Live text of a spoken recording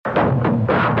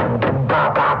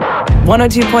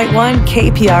102.1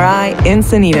 KPRI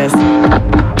Encinitas.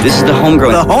 This is the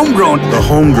Homegrown. The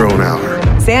Homegrown Hour.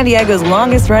 San Diego's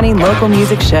longest-running local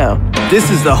music show.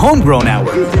 This is the Homegrown Hour.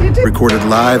 Recorded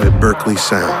live at Berkeley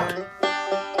Sound.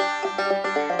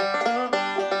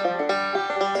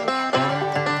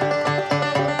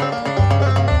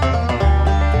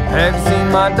 Have you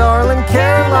seen my darling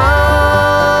Caroline?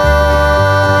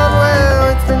 Well,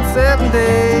 it's been 7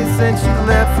 days since she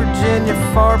left Virginia,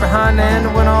 far behind,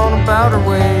 and went on about her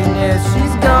way. And yes,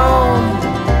 she's gone,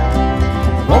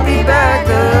 won't be back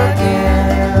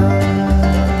again.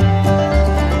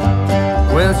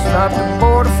 Well, she hopped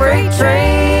aboard a freight train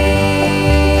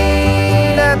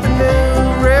at the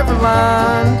New River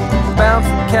Line, bound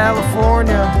from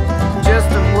California, just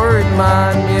a worried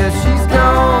mind. Yes, she's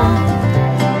gone,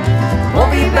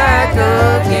 won't be back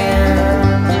again.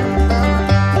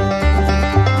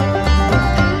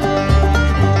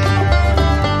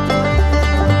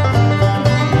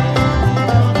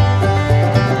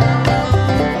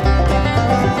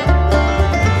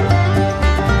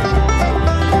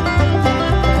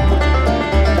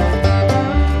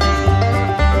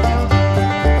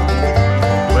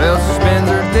 Well, she spends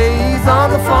her days on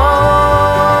the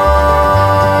farm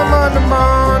under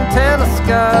Montana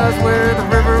skies, where the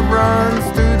river runs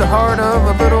through the heart of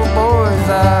a little boy's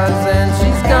eyes. And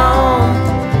she's gone,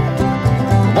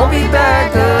 won't be back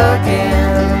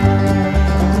again.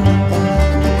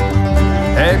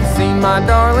 Have you seen my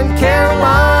darling Caroline?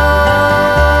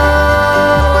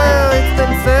 Well, it's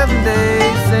been 7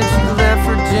 days since she left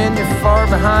Virginia, far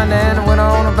behind, and went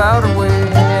on about her way.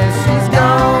 Yeah, she's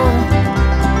gone,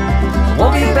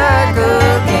 won't be back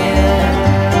again.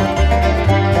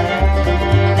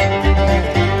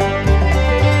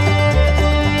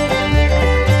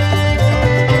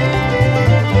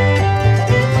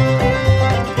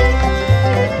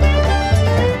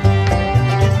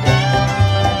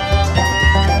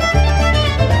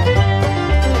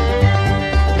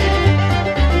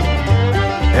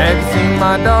 Have you seen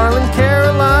my darling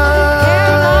Caroline?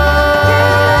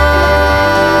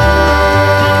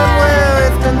 Well,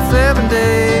 it's been 7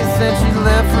 days since she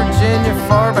left Virginia,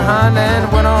 far behind,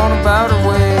 and went on about her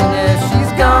way. And yeah,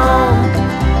 she's gone,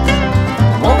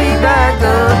 won't be back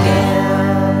again.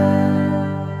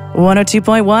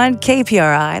 102.1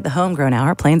 KPRI, the Homegrown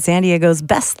Hour, playing San Diego's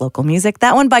best local music.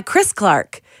 That one by Chris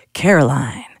Clark,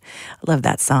 Caroline. Love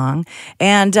that song.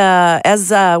 And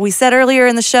as we said earlier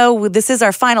in the show, this is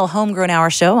our final Homegrown Hour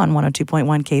show on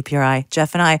 102.1 KPRI.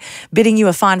 Jeff and I bidding you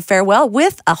a fond farewell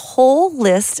with a whole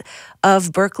list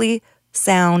of Berkeley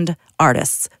Sound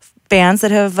artists, bands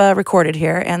that have recorded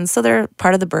here, and so they're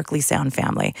part of the Berkeley Sound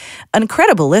family. An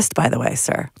incredible list, by the way,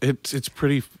 sir. It's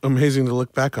pretty amazing to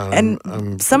look back on. And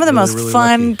I'm some of the really, most really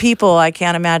fun lucky. people I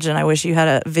can't imagine. I wish you had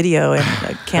a video and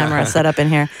a camera set up in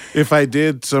here. If I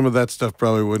did, some of that stuff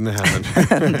probably wouldn't have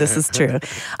happened. This is true.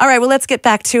 All right, well, let's get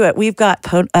back to it. We've got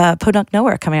Podunk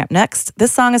Nowhere coming up next.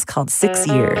 This song is called 6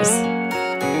 Years.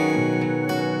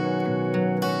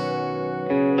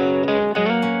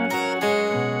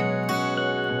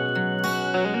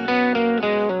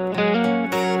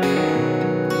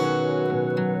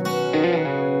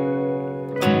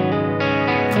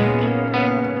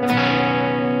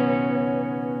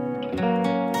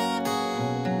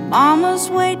 Mama's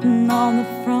waiting on the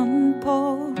front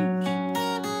porch,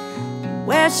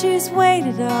 where she's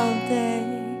waited all day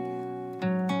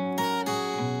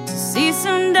to see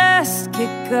some dust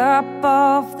kick up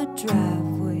off the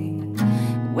driveway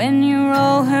when you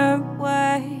roll her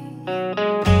way.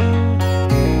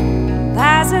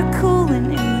 Pies are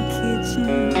cooling in the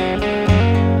kitchen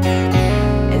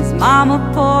as Mama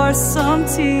pours some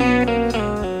tea.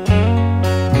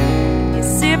 You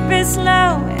sip it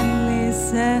slow and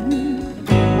listen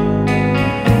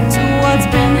to what's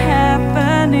been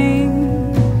happening.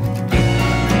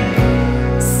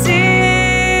 6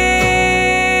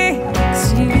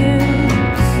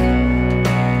 years,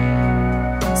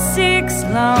 6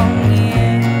 long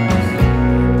years,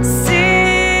 6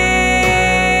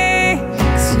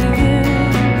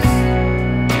 years.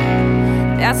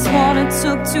 That's what it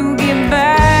took to get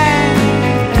back.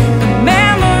 The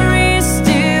memories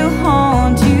still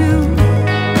haunt you.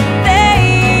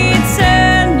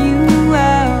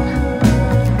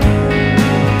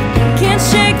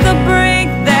 Shake the break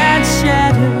that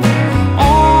shattered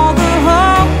all the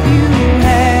hope you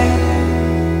had.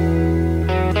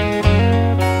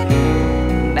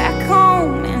 Back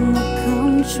home in the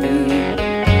country,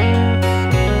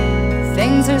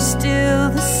 things are still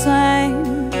the same.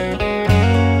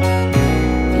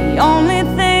 The only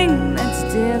thing that's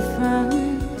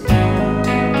different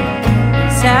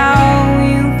is how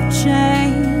you've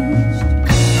changed.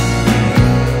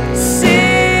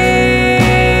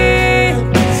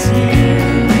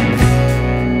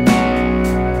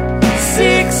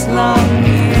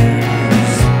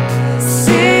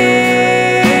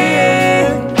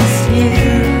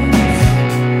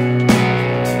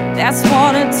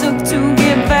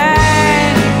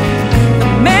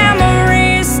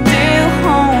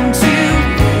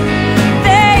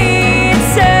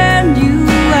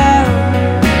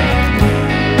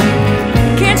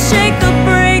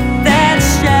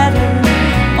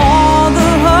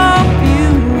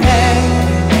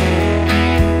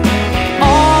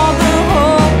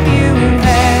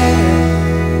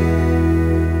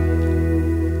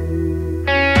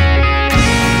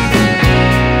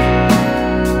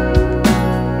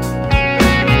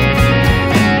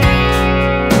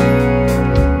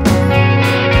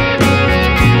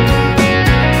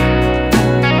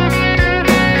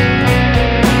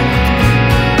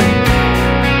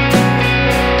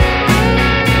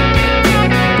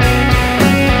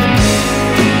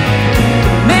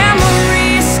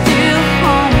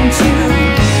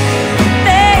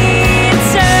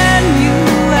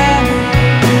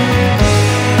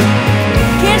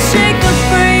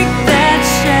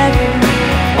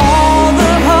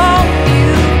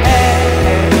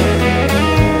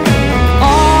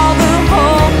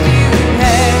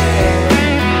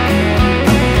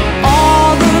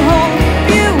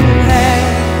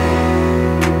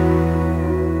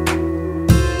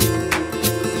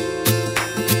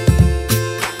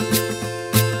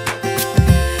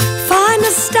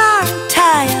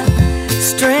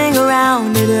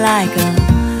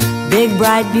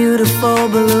 bright, beautiful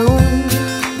balloon.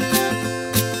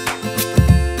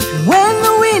 When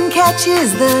the wind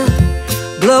catches the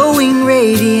glowing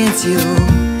radiance, you'll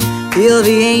feel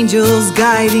the angels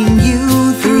guiding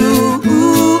you through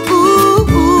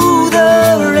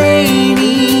the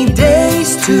rainy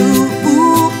days to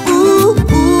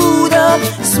the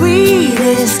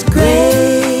sweetest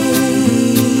grace.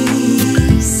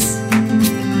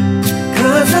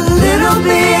 'Cause a little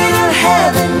bit of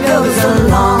heaven goes a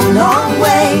long, long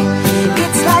way.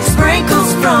 It's like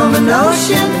sprinkles from an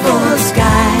ocean full of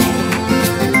sky.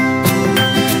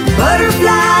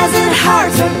 Butterflies and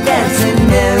hearts are dancing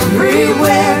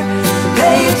everywhere.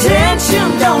 Pay attention,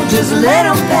 don't just let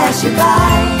them pass you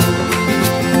by.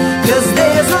 'Cause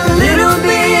there's a little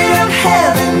bit of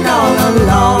heaven all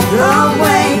along the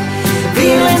way.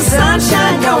 Feeling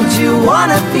sunshine, don't you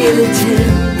wanna feel it too?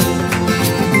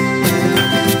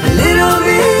 A little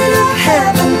bit of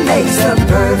heaven makes a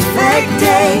perfect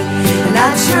day, and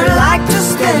I'd sure like to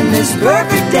spend this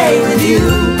perfect day with you.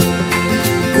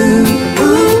 Ooh,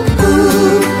 ooh.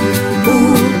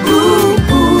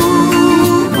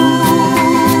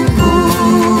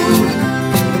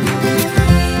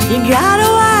 You gotta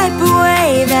wipe away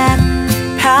that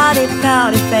pouty,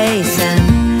 pouty face and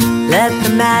let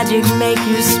the magic make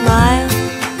you smile.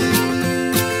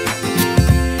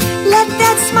 Let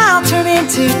that smile turn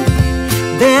into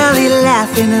belly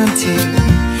laughing until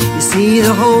you see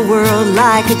the whole world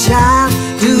like a child.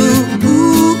 Do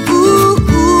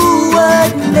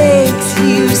what makes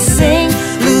you sing.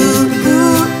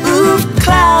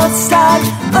 Clouds start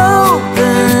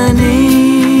opening.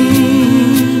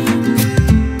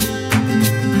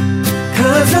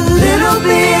 'Cause a little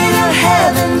bit of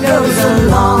heaven goes a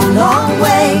long, long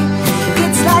way.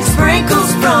 It's like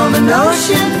sprinkles from an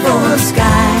ocean full of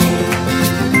sky.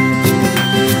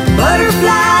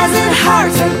 Butterflies and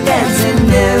hearts are dancing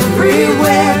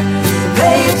everywhere.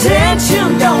 Pay attention,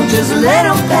 don't just let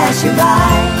them pass you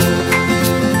by.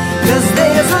 'Cause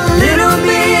there's a little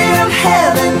bit of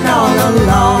heaven all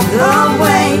along the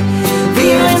way.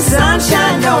 Feeling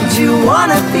sunshine, don't you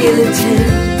wanna feel it too?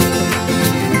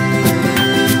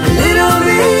 A little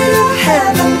bit of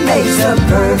heaven makes a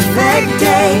perfect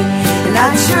day, and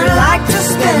I'd sure like to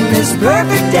spend this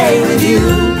perfect day with you.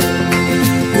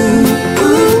 Ooh,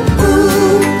 ooh,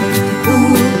 ooh,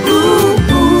 ooh, ooh,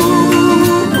 ooh,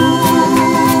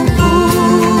 ooh.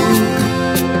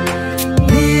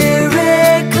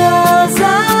 Miracles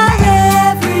are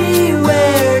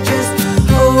everywhere. Just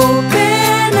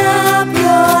open up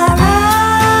your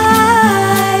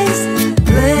eyes.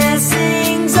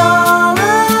 Blessings all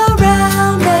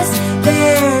around us.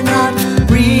 They're not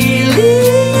really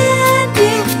in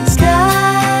disguise.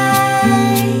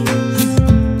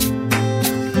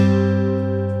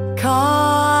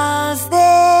 'Cause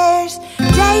there's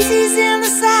daisies in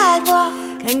the sidewalk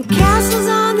and castles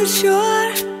on the shore.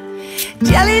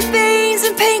 Jelly beans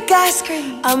and pink ice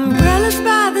cream, umbrellas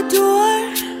by the door.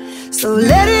 So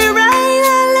let it rain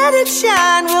and let it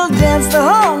shine, we'll dance the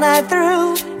whole night through.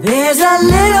 There's a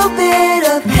little bit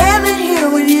of heaven here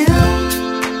with you.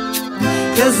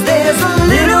 'Cause there's a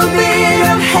little bit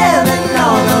of heaven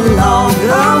all along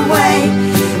the way.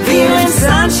 Feeling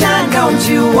sunshine, don't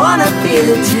you wanna feel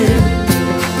it too?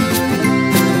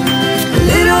 A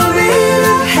little bit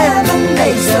of heaven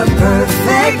makes a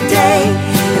perfect day,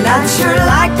 and I'd sure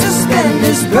like to spend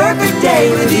this perfect day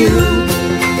with you.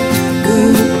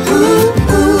 Ooh, ooh,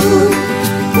 ooh,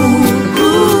 ooh,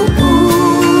 ooh, ooh,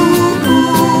 ooh,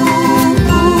 ooh.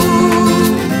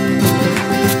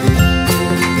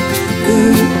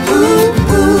 Ooh, ooh,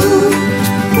 ooh,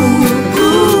 ooh,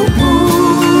 ooh, ooh,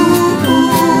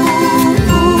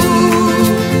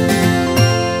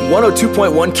 ooh.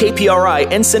 102.1 KPRI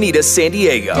Encinitas, San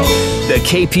Diego. The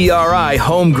KPRI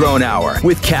Homegrown Hour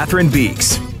with Catherine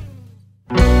Beeks.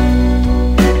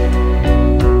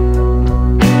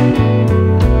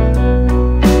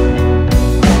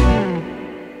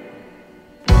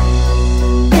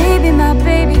 Maybe my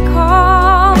baby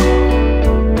called.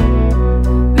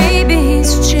 Maybe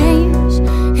he's changed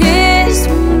his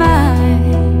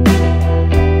mind.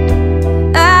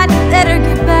 I'd better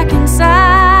get back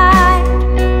inside.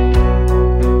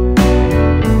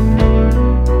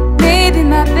 Maybe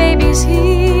my baby's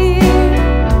here.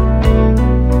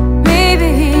 Maybe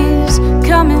he's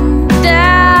coming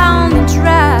down the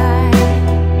drive.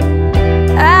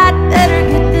 I'd better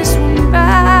get this one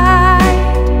right.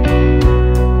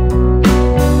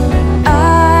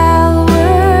 I'll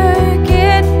work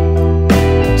it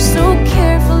so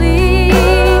carefully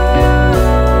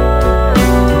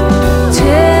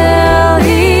till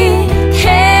he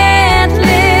can't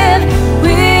live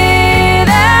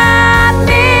without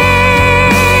me.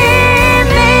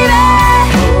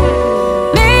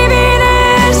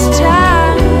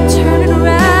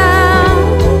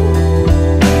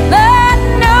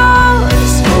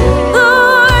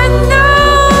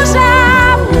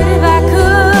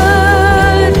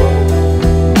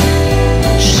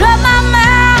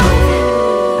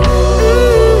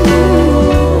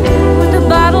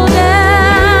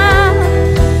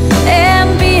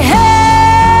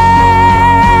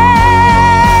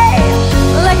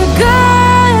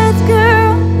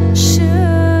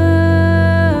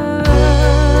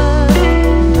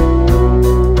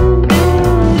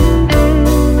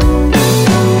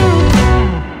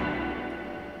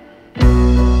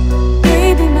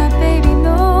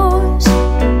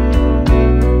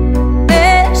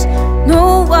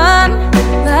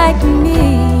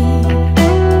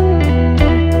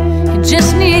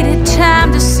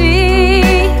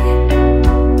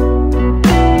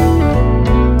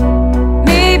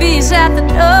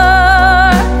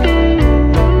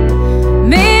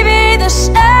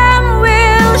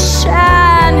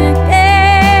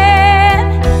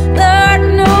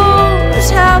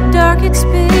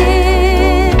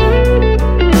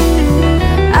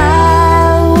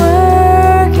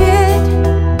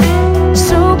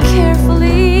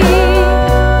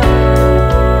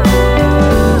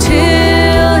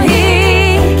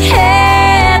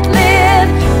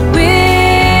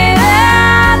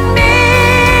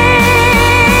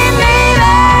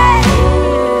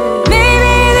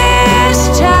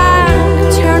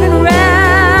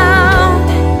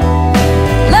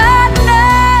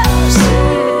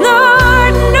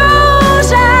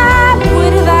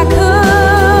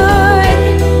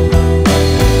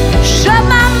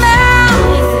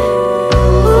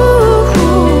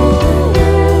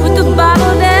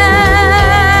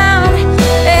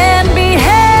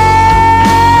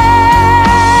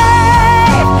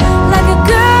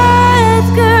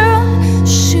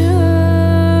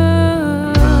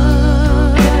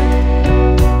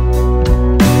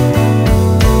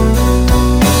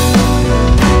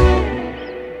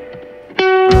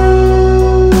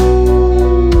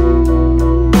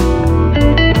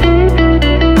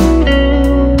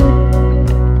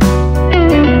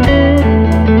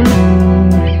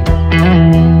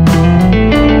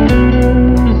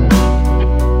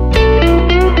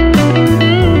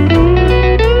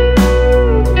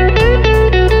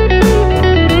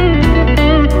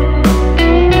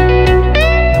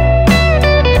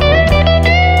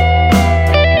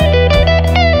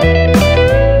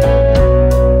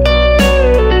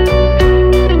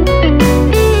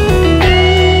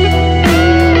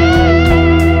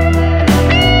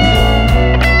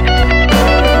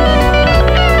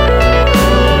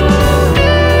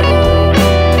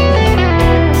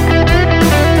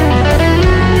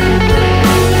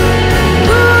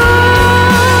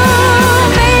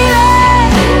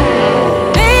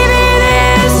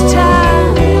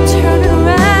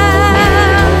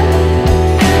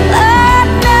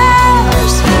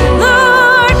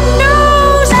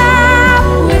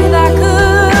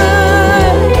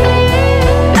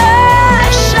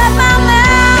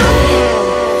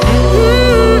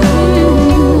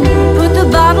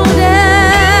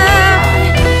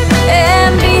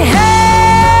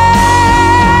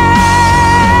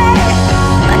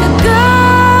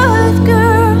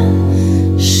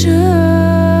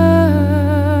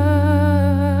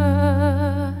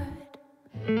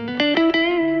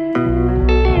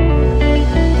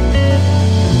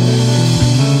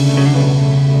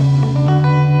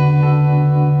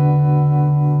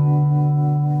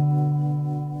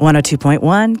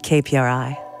 102.1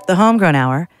 KPRI, the Homegrown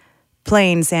Hour,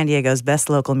 playing San Diego's best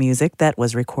local music that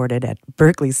was recorded at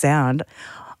Berkeley Sound.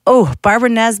 Oh, Barbara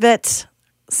Nesbitt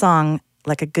song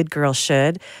Like a Good Girl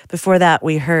Should. Before that,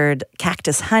 we heard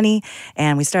Cactus Honey,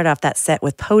 and we started off that set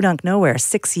with Podunk Nowhere,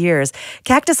 6 years.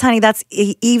 Cactus Honey, that's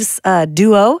Eve's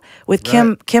duo with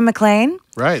Kim McLean.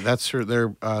 Right, that's her.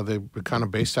 They're kind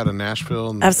of based out of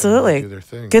Nashville. And, Absolutely, and do their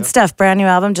thing. Good stuff. Brand new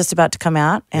album just about to come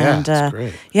out, and it's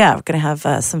great. Yeah, we're gonna have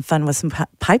some fun with some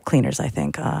pipe cleaners. I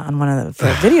think on one of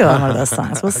the video on one of those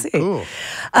songs. We'll see. Cool,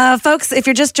 folks. If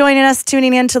you're just joining us,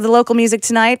 tuning in to the local music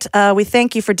tonight, we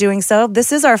thank you for doing so.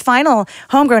 This is our final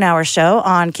Homegrown Hour show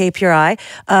on KPRI.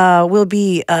 We'll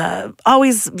be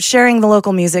always sharing the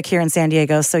local music here in San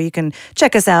Diego, so you can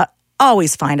check us out.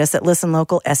 Always find us at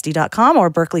listenlocalsd.com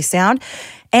or Berkeley Sound.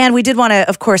 And we did want to,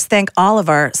 of course, thank all of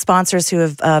our sponsors who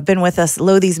have been with us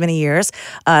these many years.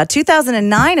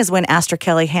 2009 is when Astor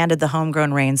Kelly handed the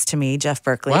homegrown reins to me, Jeff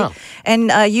Berkeley. Wow. And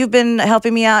you've been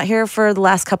helping me out here for the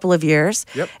last couple of years.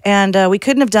 Yep. And we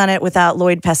couldn't have done it without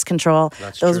Lloyd Pest Control.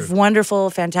 That's Those true. wonderful,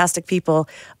 fantastic people.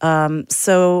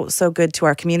 So good to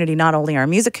our community, not only our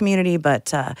music community,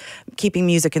 but keeping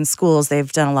music in schools. They've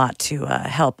done a lot to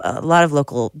help a lot of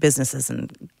local businesses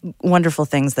and wonderful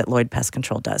things that Lloyd Pest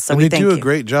Control does. So and we they thank do you. a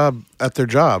great job at their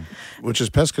job, which is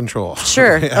pest control.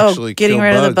 Sure. They Oh, actually getting kill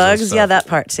rid of the and bugs. stuff. Yeah, that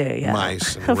part too. Yeah.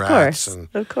 Mice and of rats. course. And,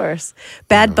 Of course.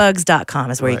 Badbugs.com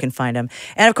is where you Right. can find them.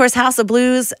 And of course, House of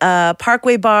Blues,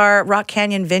 Parkway Bar, Rock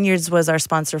Canyon Vineyards was our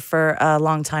sponsor for a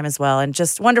long time as well. And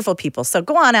just wonderful people. So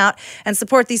go on out and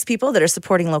support these people that are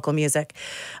supporting local music.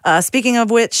 Speaking of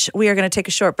which, we are going to take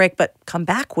a short break, but come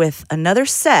back with another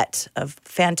set of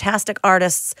fantastic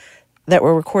artists that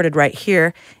were recorded right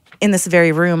here in this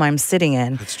very room I'm sitting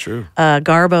in. That's true.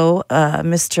 Garbo,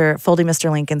 Foldy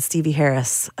Mr. Lincoln, Stevie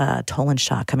Harris, Tolan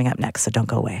Shaw coming up next, so don't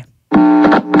go away.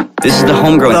 This is the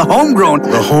Homegrown. The Homegrown.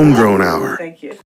 The Homegrown Hour. Thank you.